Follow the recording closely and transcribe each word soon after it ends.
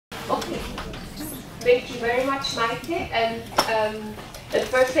Okay. Thank you very much, Maike. And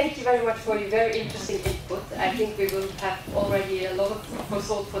first, thank you very much for your very interesting input. I think we will have already a lot of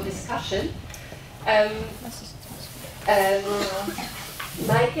result for discussion.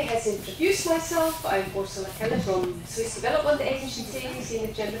 Maike has introduced myself. I'm Ursula Keller from Swiss Development Agency,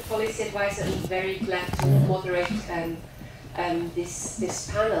 Senior Gender Policy Advisor, and very glad to moderate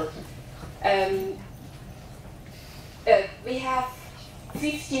this panel. We have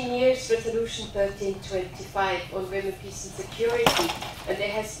 15 years Resolution 1325 on women, peace and security, and there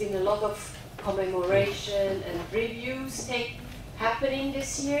has been a lot of commemoration and reviews happening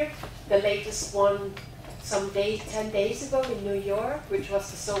this year. The latest one 10 days ago in New York, which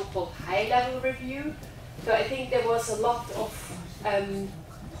was the so-called high-level review. So I think there was a lot of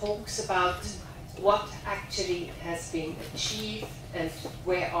talks about what actually has been achieved and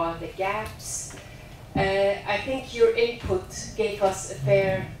where are the gaps. I think your input gave us a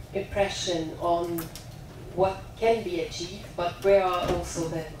fair impression on what can be achieved, but where are also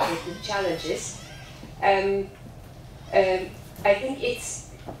the challenges. I think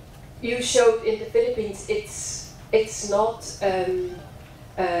you showed in the Philippines it's not, there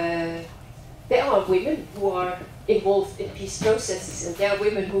are women who are involved in peace processes, and there are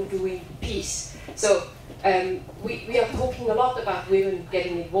women who are doing peace. So we are talking a lot about women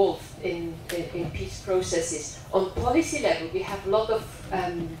getting involved in peace processes. On policy level, we have a lot of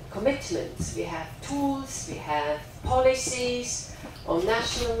commitments. We have tools, we have policies on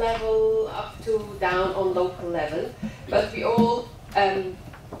national level, up to down on local level. But we all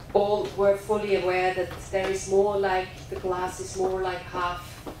were fully aware that there is more like, the glass is more like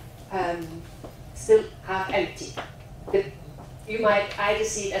still half empty. You might either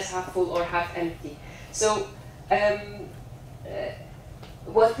see it as half full or half empty. So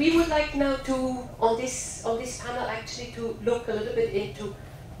what we would like now to, on this panel, actually to look a little bit into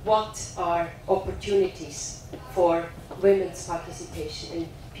what are opportunities for women's participation in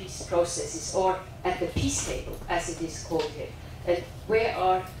peace processes, or at the peace table, as it is called here. And where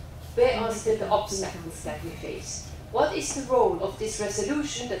are still the obstacles that we face? What is the role of this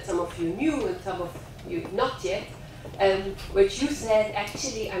resolution that some of you knew and some of you not yet, which you said,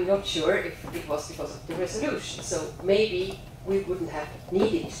 actually, I'm not sure if it was because of the resolution, so maybe we wouldn't have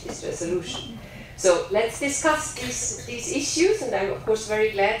needed this resolution. So let's discuss these issues, and I'm of course very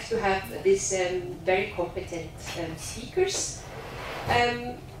glad to have these very competent speakers.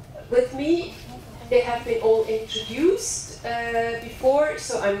 With me, they have been all introduced before,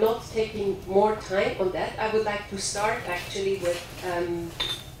 so I'm not taking more time on that. I would like to start actually with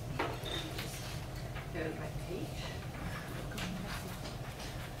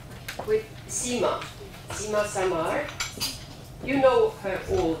Seema Samar. You know her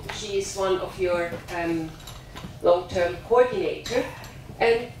all. She is one of your long-term coordinator,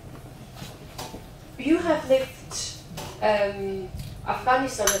 and you have lived,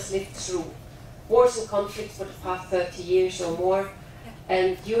 Afghanistan has lived through wars and conflicts for the past 30 years or more,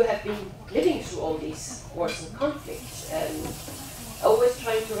 and you have been living through all these wars and conflicts, and always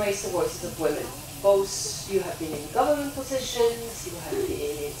trying to raise the voices of women. Both you have been in government positions, you have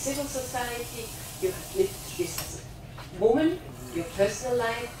been in civil society, you have lived through this as a woman, your personal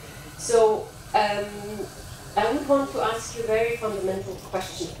life. So I would want to ask you a very fundamental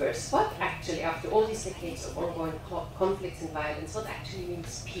question first. What actually, after all these decades of ongoing conflicts and violence, what actually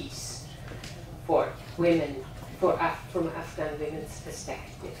means peace for women, from Afghan women's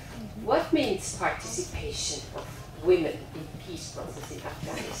perspective? What means participation of women in peace process in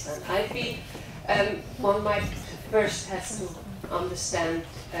Afghanistan? I feel one might first has to understand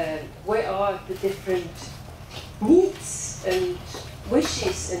where are the different needs and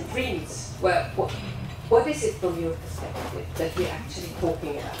wishes and dreams. Well, what is it from your perspective that we're actually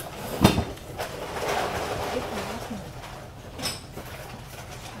talking about?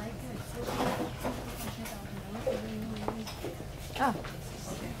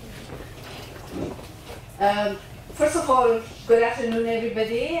 First of all, good afternoon,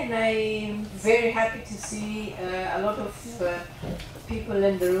 everybody, and I'm very happy to see a lot of people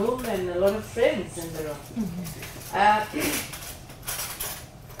in the room and a lot of friends in the room.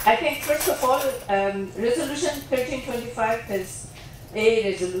 I think, first of all, Resolution 1325 is a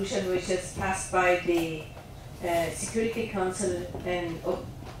resolution which is passed by the Security Council on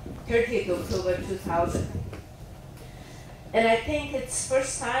 30th October 2000. And I think it's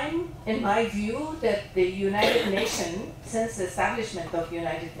first time, in my view, that the United Nations, since the establishment of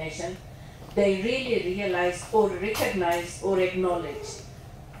United Nations, they really realized or recognized or acknowledged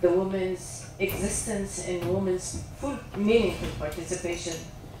the woman's existence and women's full meaningful participation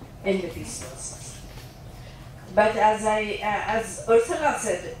in the peace process. But as Ursula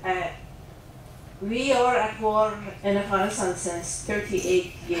said, we are at war in Afghanistan since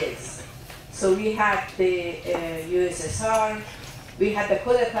 38 years. So we had the USSR, we had the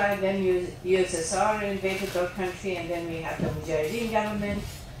Kodakai, then USSR invaded our country, and then we had the Mujahideen government,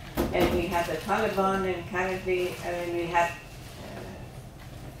 and we had the Taliban, and currently, we had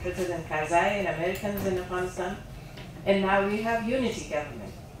President Karzai and Americans in Afghanistan, and now we have unity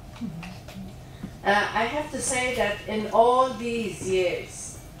government. I have to say that in all these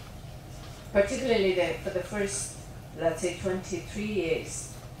years, particularly for the first, let's say, 23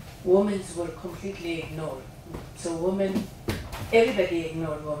 years, women were completely ignored. So women, everybody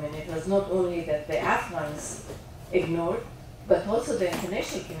ignored women. It was not only that the Afghans ignored, but also the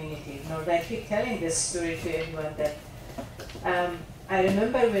international community ignored. I keep telling this story to everyone that I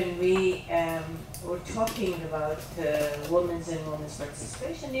remember when we were talking about women's and women's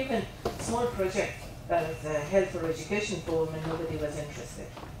participation, even small project of health for education for women, nobody was interested.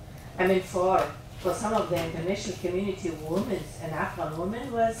 I mean, for some of the international community, women and Afghan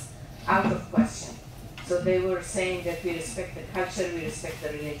women was out of question. So they were saying that we respect the culture, we respect the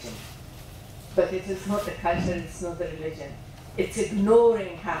religion. But it is not the culture, it's not the religion. It's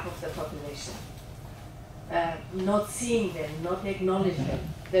ignoring half of the population. Not seeing them, not acknowledging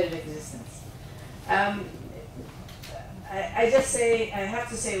their existence. I just say, I have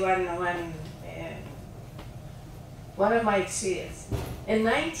to say one of my experience. In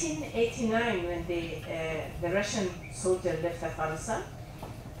 1989, when the Russian soldier left Afghanistan,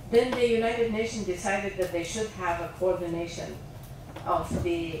 then the United Nations decided that they should have a coordination of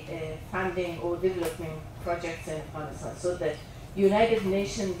the funding or development projects in Afghanistan. So the United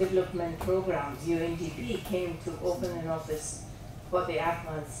Nations Development Programs, UNDP, came to open an office for the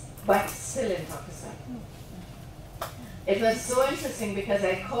Afghans, but still in Pakistan. It was so interesting because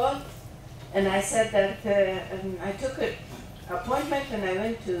I called and I said that I took an appointment and I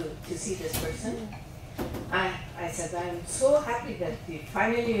went to see this person. I said, I'm so happy that the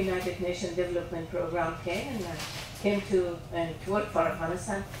finally United Nations Development Program came and came to work for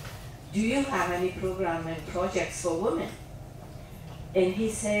Afghanistan. Do you have any program and projects for women? And he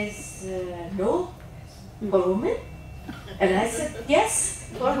says, no, for women? And I said, yes,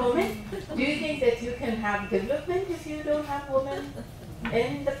 for women. Do you think that you can have development if you don't have women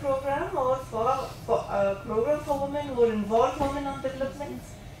in the program, or for a program for women or involve women on development?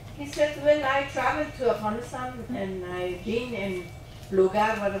 He said, well, I traveled to Afghanistan and I've been in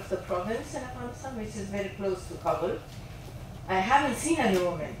Logar, one of the provinces in Afghanistan, which is very close to Kabul. I haven't seen any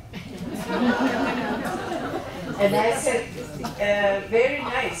woman. And I said, very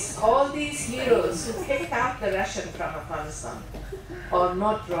nice. All these heroes who kicked out the Russian from Afghanistan are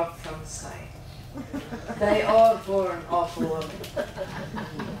not dropped from the sky. They are born of a woman.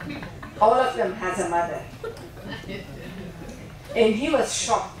 All of them has a mother. And he was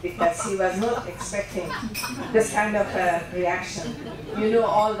shocked because he was not expecting this kind of a reaction. You know,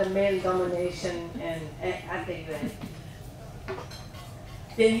 all the male domination at the UN.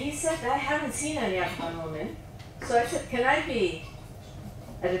 Then he said, I haven't seen any Afghan woman. So I said, can I be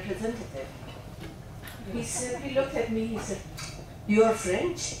a representative? He said, he looked at me, he said, you're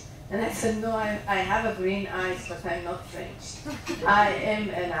French? And I said, no, I have a green eyes, but I'm not French. I am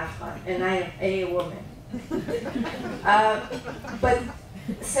an Afghan, and I am a woman. But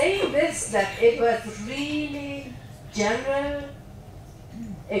saying this, that it was really general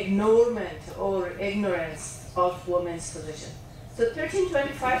ignorement or ignorance of women's position. So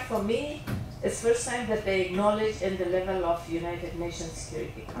 1325 for me is first time that they acknowledge in the level of United Nations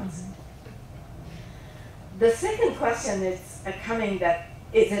Security Council. The second question is coming that,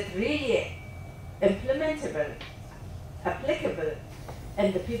 is it really implementable, applicable,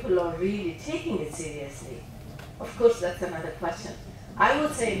 and the people are really taking it seriously? Of course, that's another question. I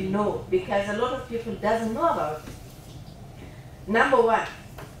would say no, because a lot of people doesn't know about it. Number one.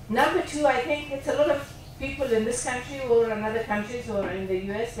 Number two, I think it's a lot of people in this country or in other countries or in the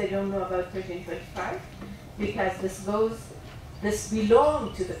US, they don't know about 1325, because this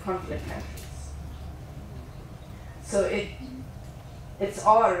belongs to the conflict countries. So it's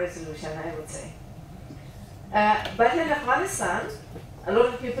our resolution, I would say. But in Afghanistan, a lot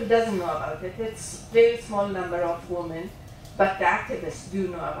of people doesn't know about it. It's a very small number of women, but the activists do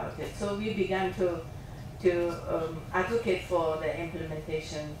know about it. So we began to advocate for the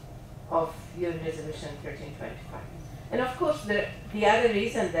implementation of UN Resolution 1325. And of course, the other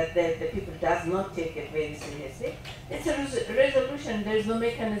reason that the people does not take it very seriously, it's a resolution. There's no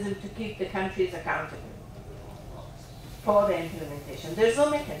mechanism to keep the countries accountable for the implementation. There's no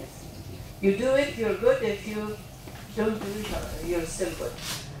mechanism. You do it, you're good. If you don't do it, you're still good.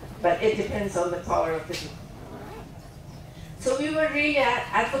 But it depends on the power of the people. So we were really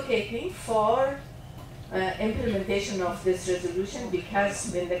advocating for implementation of this resolution,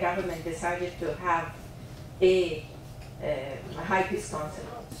 because when the government decided to have a High Peace Council,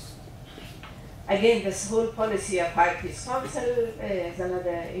 again, this whole policy of High Peace Council is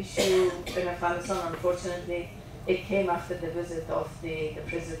another issue in Afghanistan. Unfortunately, it came after the visit of the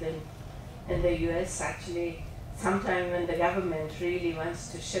president in the US. Actually, sometime when the government really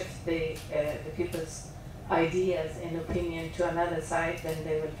wants to shift the people's ideas and opinion to another side, then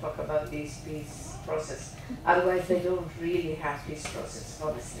they will talk about this peace process. Otherwise, they don't really have peace process,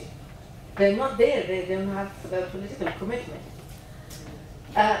 honestly. They're not there, they don't have the political commitment.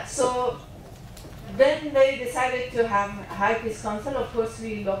 So then they decided to have a High Peace Council. Of course,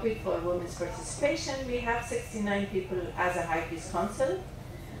 we lobbied for women's participation. We have 69 people as a High Peace Council.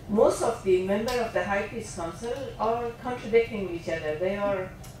 Most of the members of the High Peace Council are contradicting each other. They are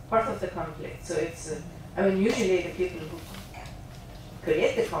part of the conflict. So it's, I mean, usually the people who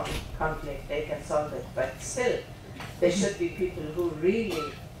create the conflict, they can solve it. But still, there should be people who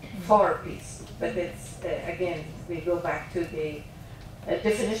really for peace. But it's, again, we go back to the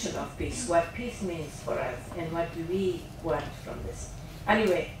definition of peace, what peace means for us, and what do we want from this.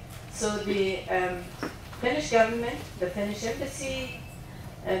 Anyway, so the Finnish government, the Finnish embassy,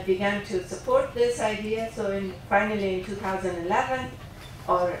 began to support this idea. So finally in 2011,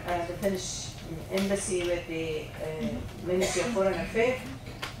 the Finnish embassy with the Ministry of Foreign Affairs,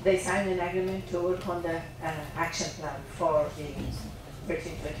 they signed an agreement to work on the action plan for the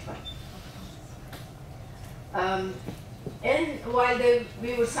 1325. And while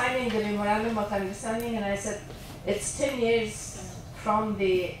we were signing the memorandum of understanding, and I said, it's 10 years from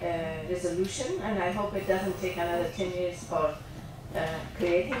the resolution, and I hope it doesn't take another 10 years for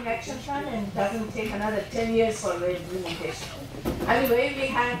creating action plan, and it doesn't take another 10 years for the implementation.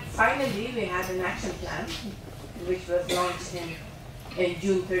 Anyway, finally we had an action plan, which was launched in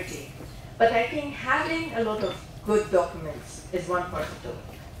June 30. But I think having a lot of good documents is one part of the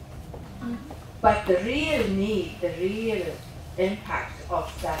work. But the real need, the real impact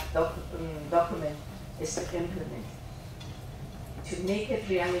of that document is to implement it, to make it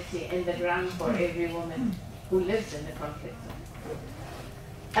reality in the ground for every woman who lives in the conflict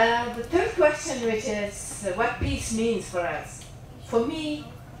zone. The third question, which is what peace means for us. For me,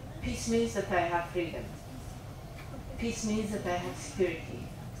 peace means that I have freedom. Peace means that I have security.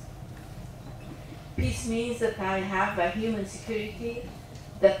 Peace means that I have a human security,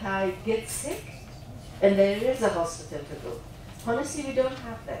 that I get sick and there is a hospital to go. Honestly, we don't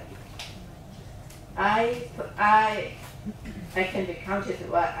have that. I can be counted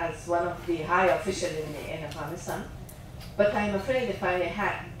as one of the high officials in Afghanistan, but I'm afraid if I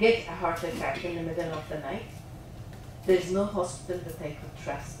get a heart attack in the middle of the night, there's no hospital that I could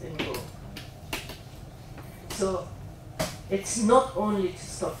trust and go. So it's not only to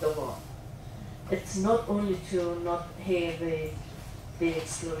stop the war. It's not only to not hear the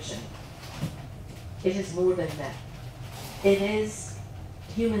explosion. It is more than that. It is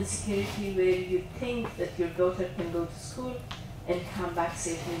human security, where you think that your daughter can go to school and come back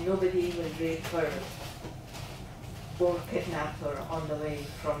safely. Nobody will rape her or kidnap her on the way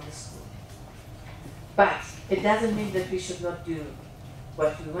from the school. But it doesn't mean that we should not do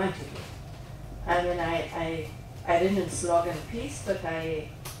what we want to do. I mean, I didn't slogan peace, but I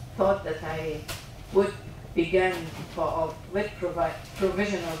thought that I would begin with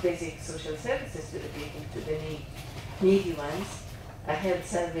provision of basic social services to the people, to the needy ones, a health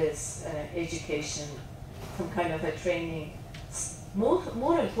service, education, some kind of a training.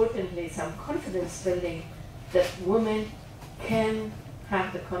 More importantly, some confidence building, that women can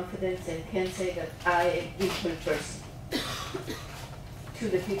have the confidence and can say that I am equal person to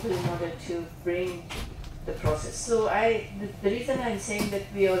the people in order to bring the process. So the reason I'm saying that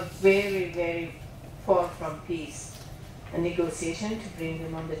we are very, very far from peace and negotiation to bring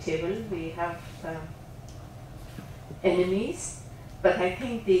them on the table. We have enemies, but I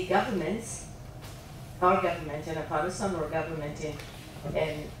think the governments, our government in Afghanistan or government in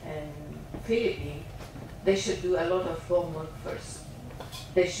Philippines, they should do a lot of homework first.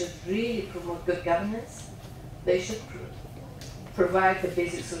 They should really promote good governance. They should provide the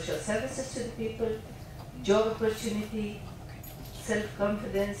basic social services to the people, job opportunity,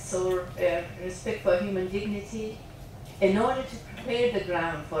 self-confidence or respect for human dignity, in order to prepare the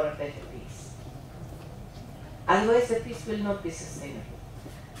ground for a better peace. Otherwise, the peace will not be sustainable.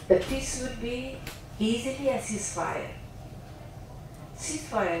 The peace would be easily a ceasefire.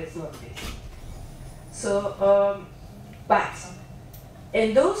 Ceasefire is not peace. So, but even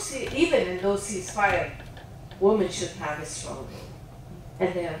in those ceasefire, women should have a strong role.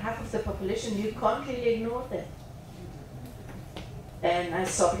 And they are half of the population. You can't really ignore them. And I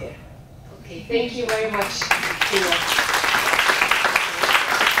stop here. Okay, thank you very much, Tina.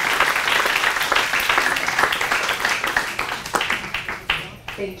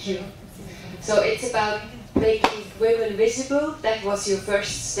 Thank you. So it's about making women visible. That was your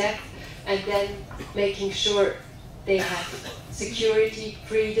first step, and then making sure they have security,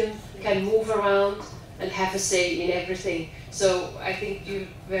 freedom, can move around, and have a say in everything. So I think you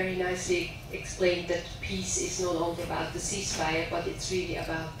very nicely explained that peace is not only about the ceasefire, but it's really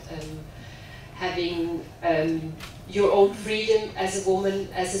about having your own freedom as a woman,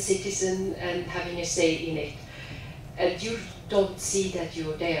 as a citizen, and having a say in it. And you don't see that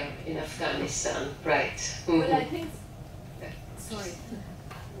you're there in Afghanistan, right? Mm-hmm. Well, I think, sorry,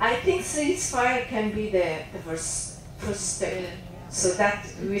 I think ceasefire can be the first step. Yeah. So that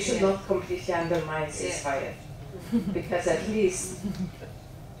we should not completely undermine ceasefire, because at least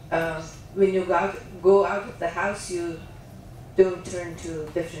when you go out of the house, you don't turn to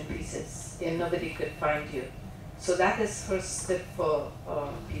different pieces, and nobody could find you. So that is first step for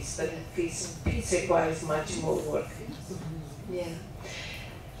peace, but peace requires much more work. Yeah.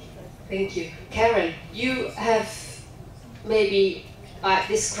 Thank you. Karen, you have maybe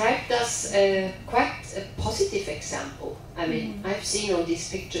described us quite a positive example. I mean, I've seen on this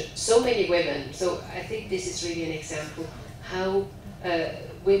picture so many women, so I think this is really an example how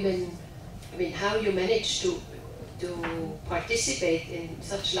women, I mean, how you manage to participate in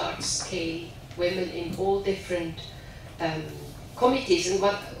such large scale, women in all different committees. And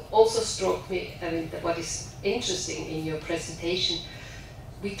what also struck me, I mean, what is interesting in your presentation,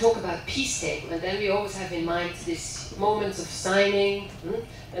 we talk about peace table, and then we always have in mind these moments of signing,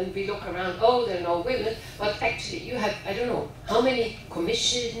 and we look around, oh, there are no women, but actually you have, I don't know, how many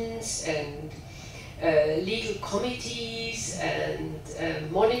commissions and legal committees and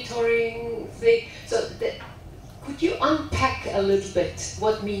monitoring thing. So could you unpack a little bit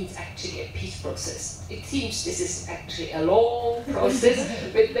what means actually a peace process? It seems this is actually a long process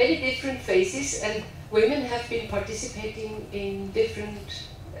with many different phases, and women have been participating in different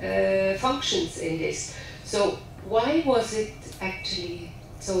functions in this. So why was it actually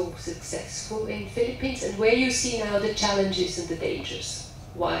so successful in Philippines, and where you see now the challenges and the dangers?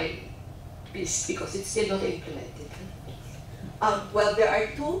 Why? Because it's still not implemented. Well, there are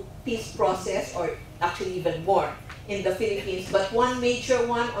two peace process, or actually even more, in the Philippines, but one major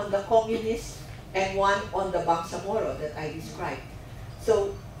one on the communist and one on the Bangsamoro that I described.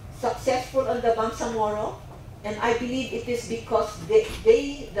 So successful on the Bangsamoro, and I believe it is because the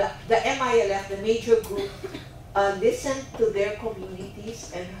MILF, the major group, listened to their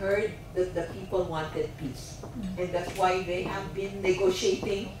communities and heard that the people wanted peace. And that's why they have been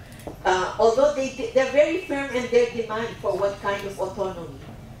negotiating, although they're very firm in their demand for what kind of autonomy,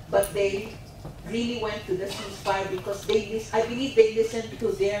 but they really went to the ceasefire because I believe they listened to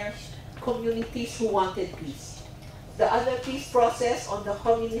their communities who wanted peace. The other peace process on the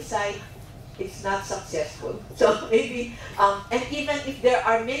communist side, it's not successful. So maybe, and even if there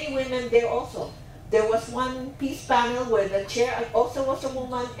are many women there also, there was one peace panel where the chair also was a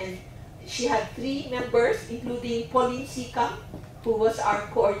woman, and she had 3 members, including Pauline Sika, who was our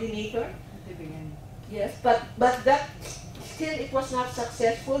coordinator. Yes, but that still it was not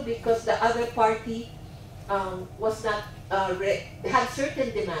successful because the other party was not had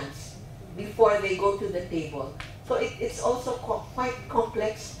certain demands before they go to the table. So it's also quite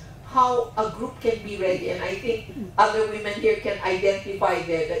complex how a group can be ready, and I think other women here can identify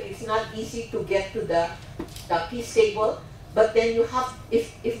there that it's not easy to get to the peace table. But then you have,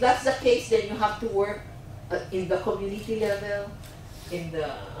 if that's the case, then you have to work in the community level, in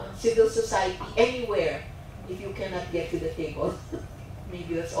the civil society, anywhere, if you cannot get to the table.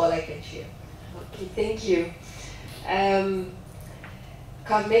 Maybe that's all I can share. Okay, thank you.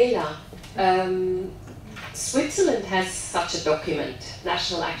 Carmela, Switzerland has such a document,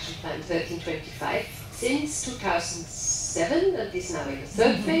 National Action Plan 1325, since 2007, and is now in the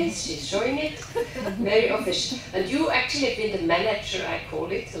 3rd phase. She's showing it, very official. And you actually have been the manager, I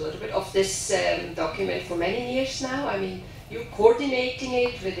call it, a little bit, of this document for many years now. I mean, you're coordinating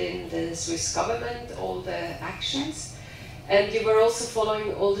it within the Swiss government, all the actions, and you were also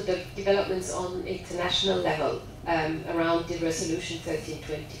following all the developments on international level around the resolution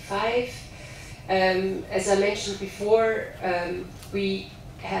 1325. As I mentioned before, we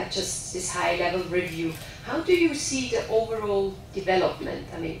had just this high-level review. How do you see the overall development?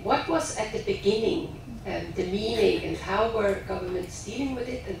 I mean, what was at the beginning the meaning, and how were governments dealing with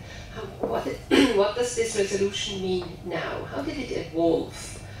it, and what does this resolution mean now? How did it evolve?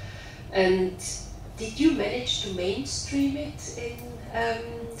 And did you manage to mainstream it in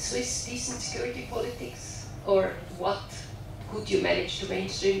Swiss peace and security politics, or what could you manage to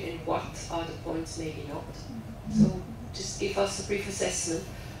mainstream and what are the points maybe not. So just give us a brief assessment.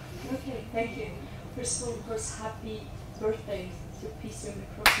 Okay, thank you. First of all, of course, happy birthday to Peace Women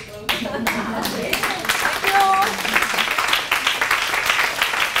across the globe.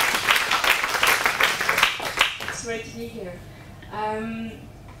 It's great to be here.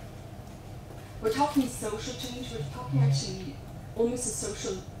 We're talking social change, we're talking actually almost a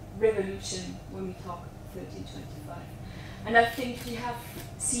social revolution when we talk 1325. And I think we have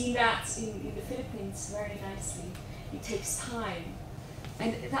seen that in the Philippines very nicely. It takes time.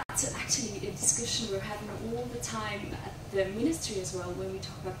 And that's actually a discussion we're having all the time at the ministry as well, when we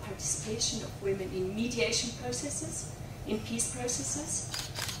talk about participation of women in mediation processes, in peace processes.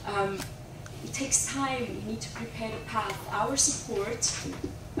 It takes time, we need to prepare the path. Our support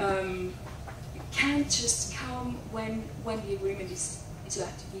can't just come when the agreement is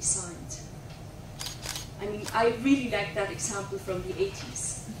about to be signed. I mean, I really like that example from the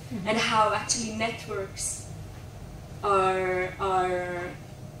 80s, and how actually networks are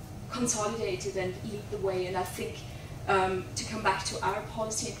consolidated and lead the way. And I think, to come back to our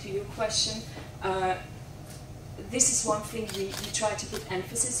policy and to your question, this is one thing we try to put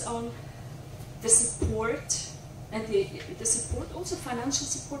emphasis on, the support, and the support, also financial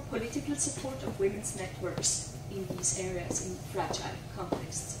support, political support of women's networks in these areas, in fragile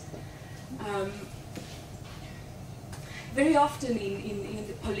contexts. Very often in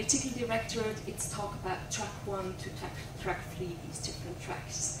the political directorate, it's talk about track 1 to track 3, these different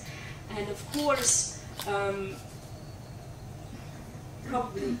tracks. And of course,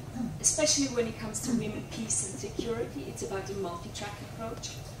 probably, especially when it comes to women, peace and security, it's about a multi-track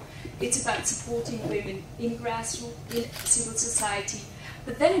approach. It's about supporting women in grassroots, in civil society.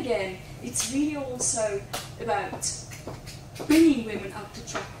 But then again, it's really also about bringing women up to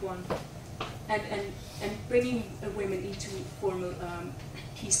track 1 and bringing women into formal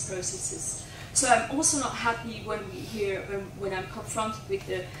peace processes. So I'm also not happy when we hear, when I'm confronted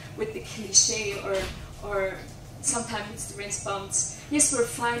with the cliche, or sometimes it's the response, yes, we're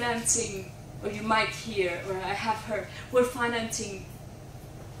financing, or you might hear, or I have heard, we're financing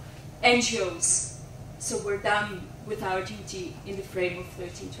NGOs, so we're done with our duty in the frame of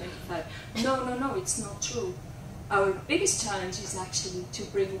 1325. No, it's not true. Our biggest challenge is actually to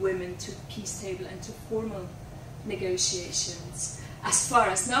bring women to the peace table and to formal negotiations, as far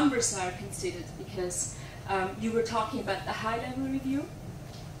as numbers are considered, because you were talking about the high-level review.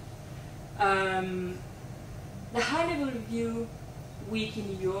 The high-level review week in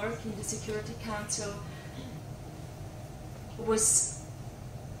New York in the Security Council was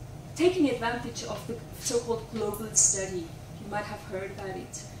taking advantage of the so-called global study. You might have heard about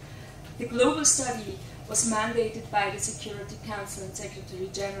it. The global study was mandated by the Security Council and Secretary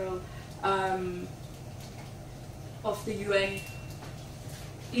General of the UN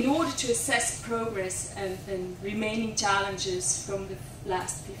in order to assess progress and remaining challenges from the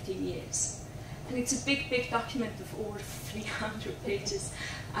last 15 years. And it's a big, big document of over 300 pages.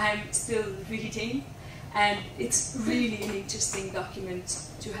 I'm still reading, and it's really an interesting document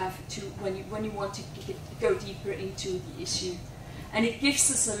to have when you want to go deeper into the issue. And it gives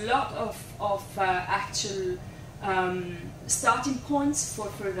us a lot of actual starting points for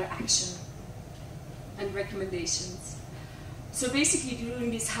further action and recommendations. So basically, during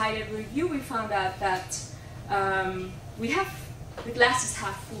this high-level review, we found out that the glass is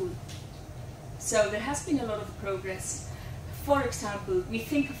half full. So there has been a lot of progress. For example, we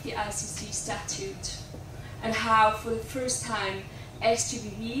think of the ICC statute and how, for the first time,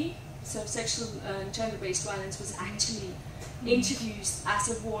 SGBV, so sexual and gender-based violence, was actually introduced as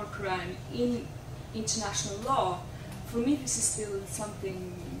a war crime in international law. For me, this is still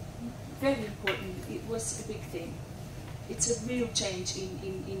something very important. It was a big thing. It's a real change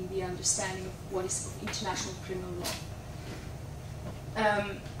in the understanding of what is international criminal law.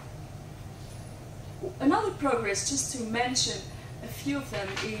 Another progress, just to mention a few of them,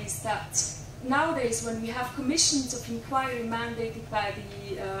 is that nowadays when we have commissions of inquiry mandated by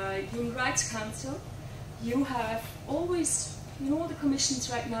the Human Rights Council, you have always, in all the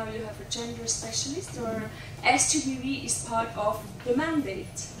commissions right now, you have a gender specialist, or SGBV is part of the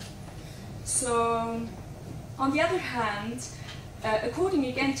mandate. So, on the other hand, according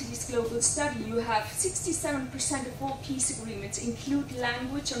again to this global study, you have 67% of all peace agreements include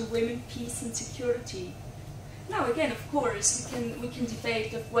language on women, peace and security. Now again, of course, we can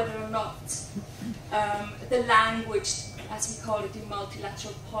debate of whether or not the language, as we call it in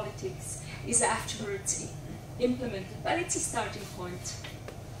multilateral politics, is afterwards implemented, but it's a starting point.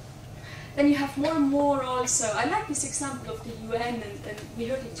 then you have more and more also. I like this example of the UN, and we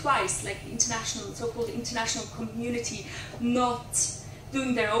heard it twice, like the international, so-called international community not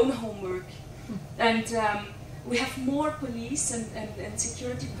doing their own homework. And we have more police and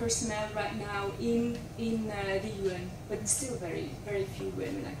security personnel right now in the UN, but it's still very, very few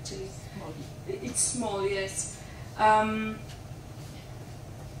women actually. It's small, yes.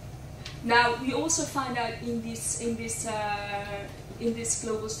 Now we also find out in this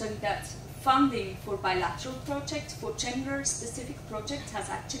global study that funding for bilateral projects, for gender-specific projects, has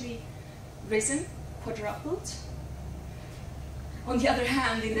actually risen, quadrupled. On the other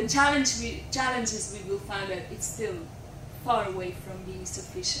hand, in the challenges we will find that it's still far away from being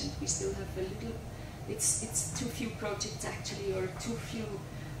sufficient. We still have a little, it's too few projects actually, or too few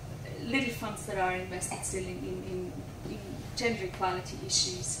little funds that are invested still in gender equality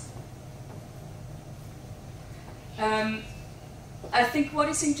issues. I think what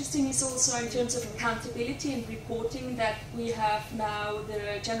is interesting is also in terms of accountability and reporting that we have now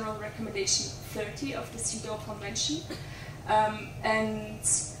the General Recommendation 30 of the CEDAW Convention, and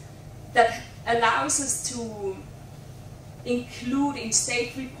that allows us to include in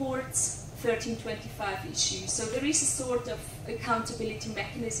state reports 1325 issues. So there is a sort of accountability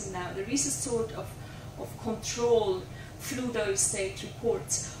mechanism now. There is a sort of control through those state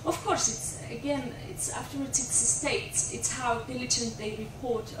reports. Of course, it's afterwards it's the states. It's how diligent they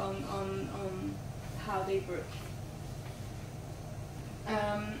report on how they work.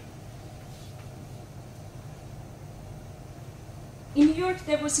 In New York,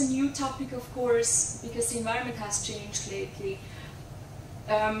 there was a new topic, of course, because the environment has changed lately.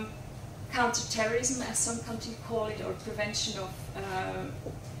 Counterterrorism, as some countries call it, or prevention of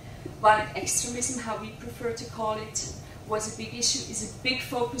violent extremism, how we prefer to call it, was a big issue, is a big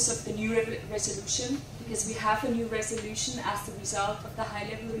focus of the new resolution, because we have a new resolution as the result of the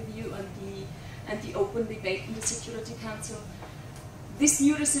high-level review and the open debate in the Security Council. This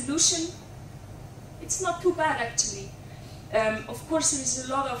new resolution, it's not too bad actually. Of course, there is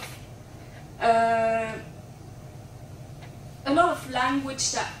a lot of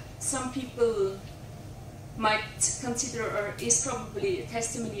language that some people might consider, or is probably a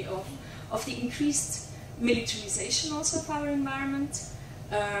testimony of the increased militarization also of our environment.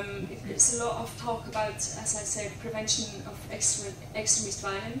 There's a lot of talk about, as I said, prevention of extremist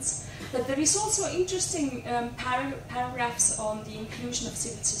violence. But there is also interesting paragraphs on the inclusion of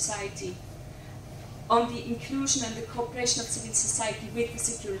civil society, on the inclusion and the cooperation of civil society with the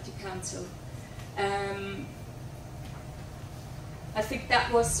Security Council. I think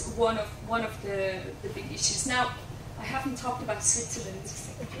that was one of the big issues. Now, I haven't talked about Switzerland.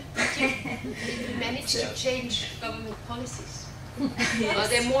 You managed to change government policies. Yes. Are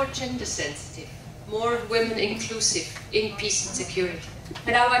they more gender sensitive, more women inclusive in peace and security?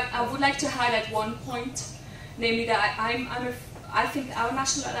 And I would like to highlight one point, namely that I think our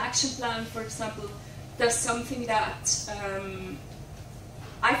National Action Plan, for example, does something that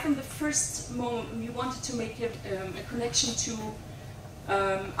from the first moment we wanted to make a connection to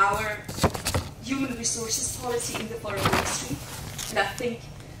our human resources policy in the foreign ministry. And I think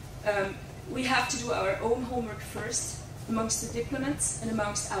we have to do our own homework first, amongst the diplomats and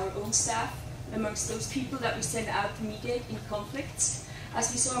amongst our own staff, amongst those people that we send out to mediate in conflicts.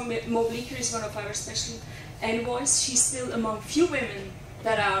 As we saw, Mo Bleeker is one of our special envoys. She's still among few women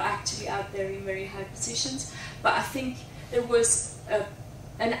that are actually out there in very high positions. But I think there was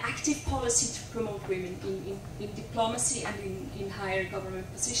an active policy to promote women in diplomacy and in higher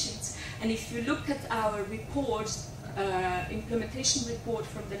government positions. And if you look at our report, implementation report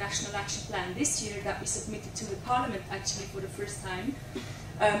from the National Action Plan this year that we submitted to the Parliament actually for the first time,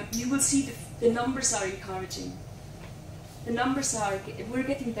 you will see the numbers are encouraging. The numbers are, we're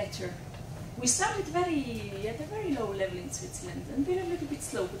getting better. We started at a very low level in Switzerland and we're a little bit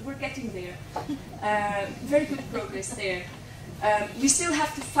slow, but we're getting there. Very good progress there. We still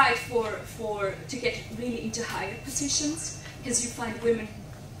have to fight to get really into higher positions, because you find women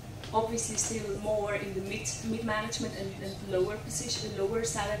obviously still more in the mid management and lower position, lower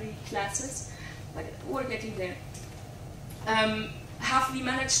salary classes, but we're getting there. Have we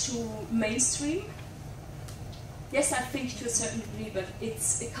managed to mainstream? Yes, I think to a certain degree, but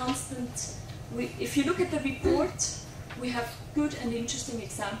it's a constant. If you look at the report, we have good and interesting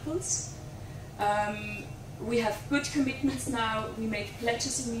examples. We have good commitments now. We made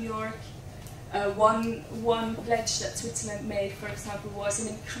pledges in New York. One pledge that Switzerland made, for example, was an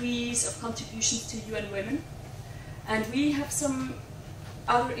increase of contributions to UN Women. And we have some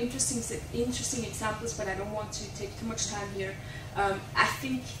other interesting examples, but I don't want to take too much time here. I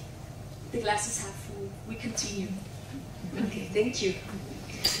think the glass is half full. We continue. Okay, thank you.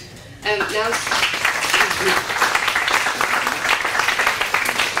 Now,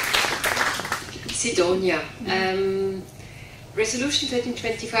 Sidonia. Resolution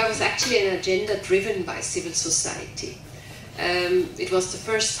 1325 was actually an agenda driven by civil society. It was the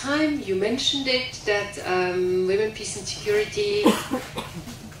first time, you mentioned it, that women, peace and security,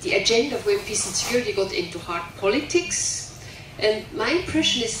 the agenda of women, peace and security got into hard politics. And my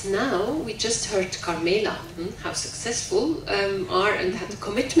impression is now, we just heard Carmela, how successful are and had the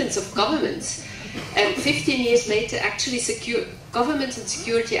commitments of governments. 15 years later, actually governments and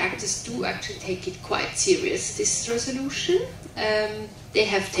security actors do actually take it quite serious, this resolution. They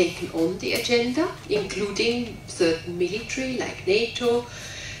have taken on the agenda, including certain military like NATO.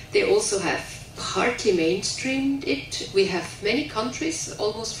 They also have partly mainstreamed it. We have many countries,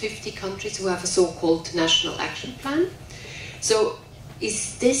 almost 50 countries, who have a so-called national action plan. So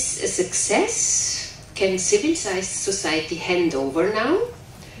is this a success? Can civil society hand over now?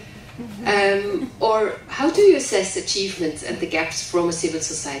 Or how do you assess achievements and the gaps from a civil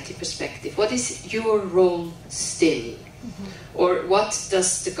society perspective? What is your role still? Or what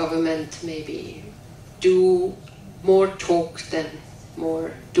does the government maybe do more talk than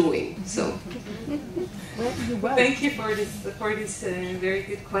more doing? So, thank you for this very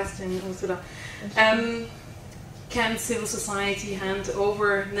good question, Ursula. Can civil society hand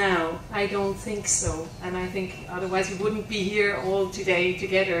over now? I don't think so, and I think otherwise we wouldn't be here all today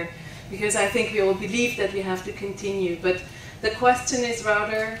together, because I think we all believe that we have to continue. But the question is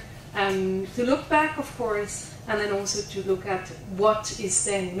rather to look back, of course, and then also to look at what is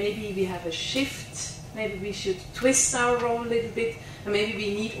then. Maybe we have a shift, maybe we should twist our role a little bit, and maybe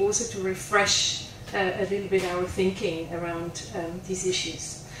we need also to refresh a little bit our thinking around these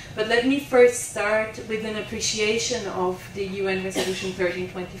issues. But let me first start with an appreciation of the UN Resolution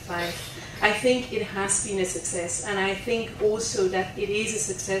 1325. I think it has been a success, and I think also that it is a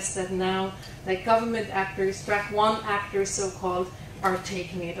success that now, like government actors, track one actors so-called, are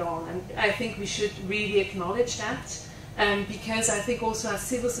taking it on. And I think we should really acknowledge that, because I think also as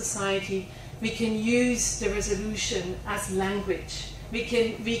civil society, we can use the resolution as language. We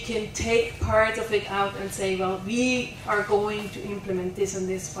can take part of it out and say, well, we are going to implement this and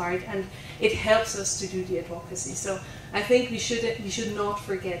this part, and it helps us to do the advocacy. So I think we should not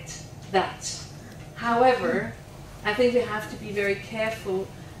forget that. However, I think we have to be very careful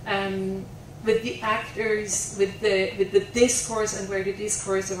with the actors, with the discourse, and where the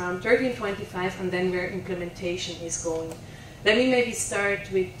discourse around 1325 and then where implementation is going. Let me maybe start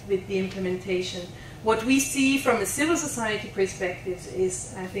with the implementation. What we see from a civil society perspective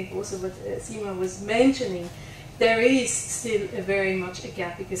is, I think also what Sima was mentioning, there is still very much a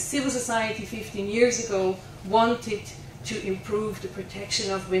gap, because civil society 15 years ago wanted to improve the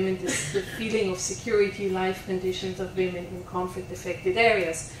protection of women, the feeling of security, life conditions of women in conflict-affected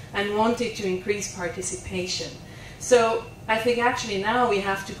areas, and wanted to increase participation. So I think actually now we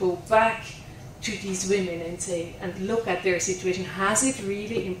have to go back to these women and say, and look at their situation. Has it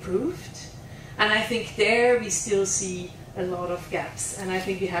really improved? And I think there we still see a lot of gaps, and I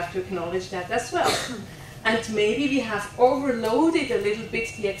think we have to acknowledge that as well. And maybe we have overloaded a little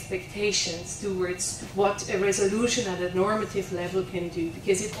bit the expectations towards what a resolution at a normative level can do,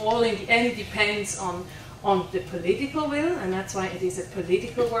 because it all in the end depends on the political will, and that's why it is a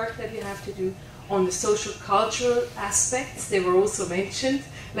political work that we have to do, on the social cultural aspects. They were also mentioned,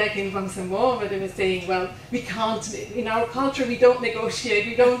 like in Bangsamoro, where they were saying, well, we can't, in our culture we don't negotiate,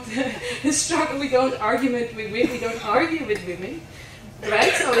 we don't struggle, we don't argue with women.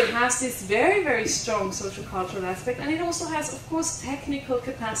 Right? So it has this very, very strong social cultural aspect, and it also has, of course, technical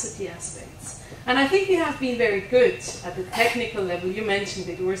capacity aspects. And I think we have been very good at the technical level. You mentioned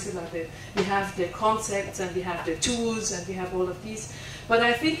it, Ursula, we have the concepts, and we have the tools, and we have all of these. But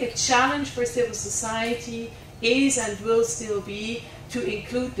I think a challenge for civil society is and will still be to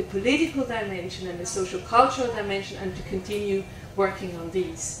include the political dimension and the social cultural dimension, and to continue working on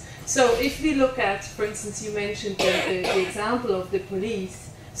these. So if we look at, for instance, you mentioned the example of the police,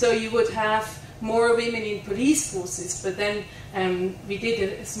 so you would have more women in police forces, but then we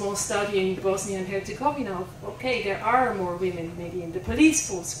did a small study in Bosnia and Herzegovina. Okay, there are more women maybe in the police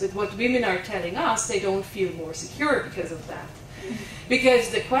force, but what women are telling us, they don't feel more secure because of that. Because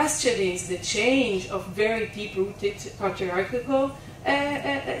the question is the change of very deep-rooted patriarchal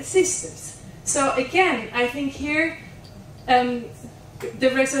systems. So again, I think here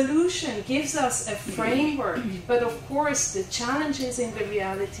the resolution gives us a framework, but of course the challenges in the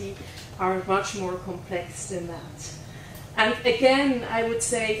reality are much more complex than that. And again, I would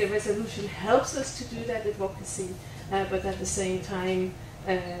say the resolution helps us to do that advocacy, but at the same time,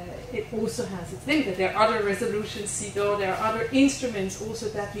 it also has its limit. There are other resolutions, CEDAW, there are other instruments also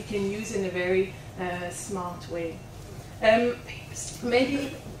that we can use in a very smart way.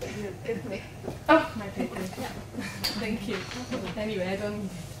 Maybe, oh, my paper. Thank you. Anyway, I don't need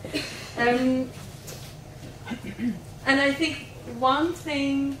it. And I think one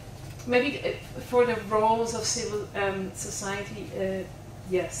thing, maybe for the roles of civil society,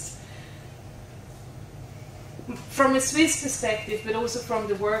 yes. From a Swiss perspective, but also from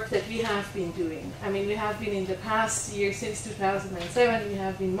the work that we have been doing. I mean, we have been in the past year, since 2007, we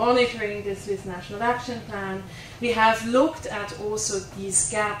have been monitoring the Swiss National Action Plan. We have looked at also these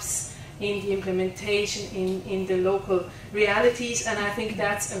gaps in the implementation in the local realities, and I think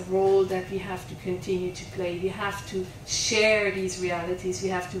that's a role that we have to continue to play. We have to share these realities, we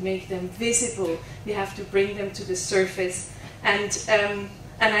have to make them visible, we have to bring them to the surface,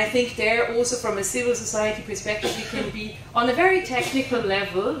 and I think there also from a civil society perspective we can be, on a very technical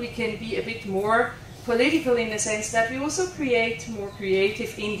level, we can be a bit more political in the sense that we also create more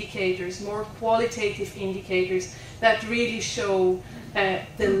creative indicators, more qualitative indicators that really show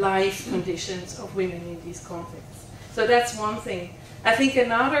the life conditions of women in these contexts. So that's one thing. I think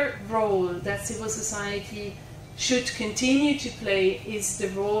another role that civil society should continue to play is the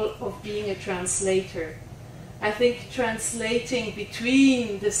role of being a translator. I think translating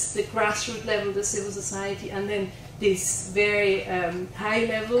between the grassroots level, the civil society, and then this very high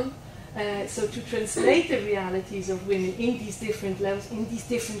level, so to translate the realities of women in these different levels, in these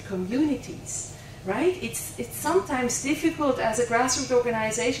different communities, right? It's sometimes difficult as a grassroots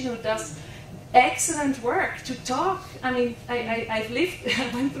organization who does excellent work to talk. I mean, I've lived, I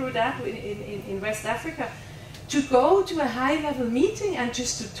went through that in West Africa. To go to a high-level meeting and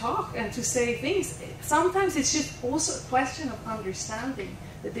just to talk and to say things, sometimes it's just also a question of understanding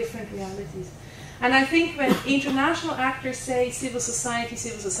the different realities. And I think when international actors say civil society,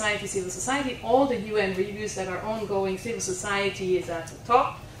 civil society, civil society, all the UN reviews that are ongoing, civil society is at the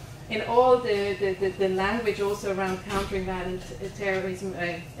top. In all the language also around countering violent terrorism,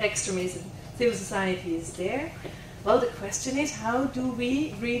 extremism, civil society is there. Well, the question is, how do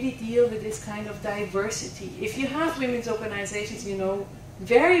we really deal with this kind of diversity? If you have women's organizations, you know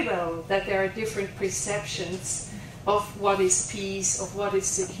very well that there are different perceptions of what is peace, of what is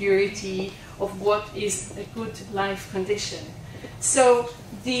security, of what is a good life condition. So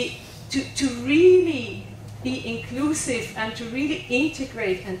to really be inclusive and to really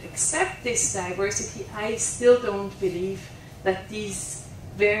integrate and accept this diversity, I still don't believe that these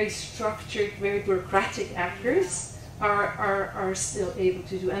very structured, very bureaucratic actors are still able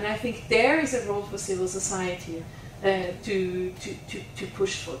to do. And I think there is a role for civil society to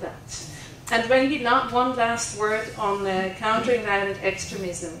push for that. And maybe not one last word on countering violent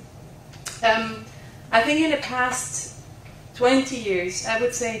extremism. I think in the past 20 years, I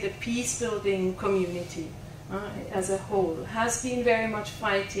would say the peace-building community as a whole has been very much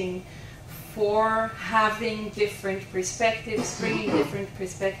fighting for having different perspectives, bringing different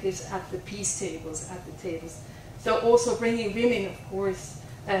perspectives at the peace tables, at the tables. So also bringing women, of course,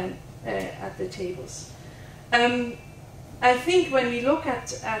 at the tables. I think when we look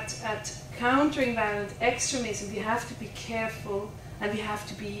at countering violent extremism, we have to be careful and we have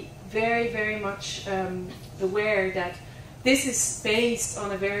to be very, very much aware that this is based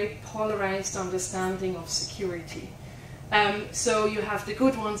on a very polarized understanding of security. So you have the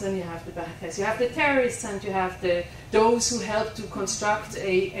good ones and you have the bad guys. You have the terrorists and you have those who help to construct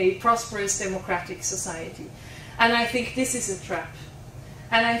a prosperous democratic society. And I think this is a trap.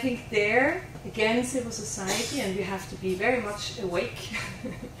 And I think there, again, civil society, and we have to be very much awake,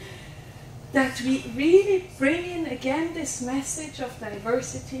 that we really bring in, again, this message of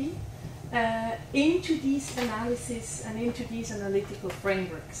diversity into these analyses and into these analytical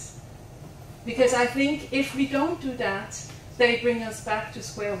frameworks. Because I think if we don't do that, they bring us back to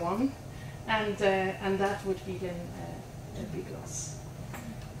square one, and that would be then a big loss.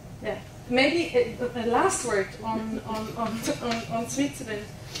 Yeah. Maybe a last word on Switzerland.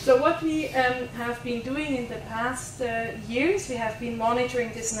 So what we have been doing in the past years, we have been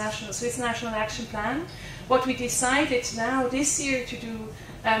monitoring this Swiss National Action Plan. What we decided now this year to do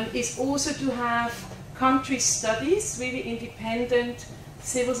is also to have country studies, really independent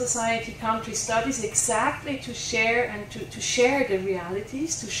civil society country studies, exactly to share and to share the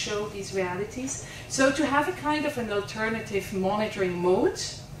realities, to show these realities. So to have a kind of an alternative monitoring mode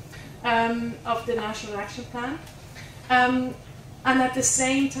of the National Action Plan. And at the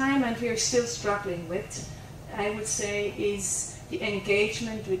same time, and we are still struggling with, I would say, is the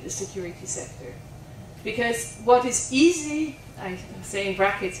engagement with the security sector. Because what is easy I say in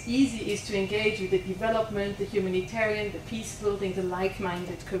brackets, easy is to engage with the development, the humanitarian, the peace building, the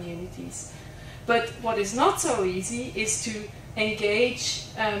like-minded communities. But what is not so easy is to engage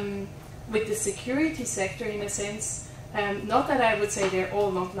with the security sector in a sense. Not that I would say they're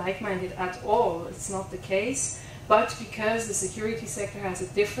all not like-minded at all, it's not the case, but because the security sector has a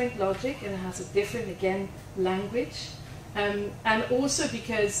different logic and has a different, again, language. And also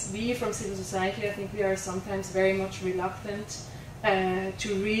because we from civil society, I think we are sometimes very much reluctant to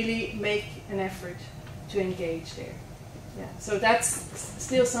really make an effort to engage there. Yeah. So that's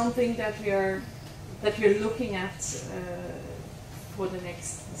still something that we're looking at for the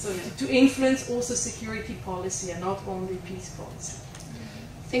next. So to influence also security policy and not only peace policy.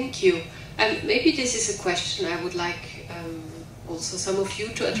 Thank you. Maybe this is a question I would like also some of you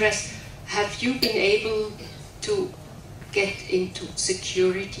to address. Have you been able to get into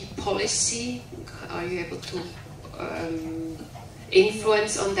security policy? Are you able to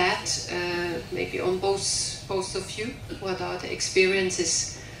influence on that? Maybe on both of you? What are the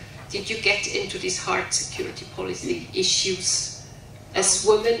experiences? Did you get into these hard security policy issues as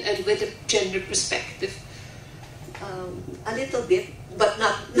women and with a gender perspective? A little bit, but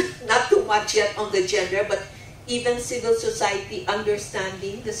not too much yet on the gender, but even civil society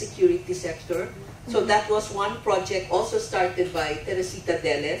understanding the security sector. So that was one project also started by Teresita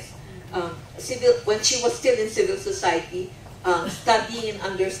Deles, when she was still in civil society, studying and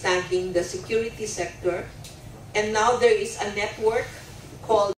understanding the security sector. And now there is a network called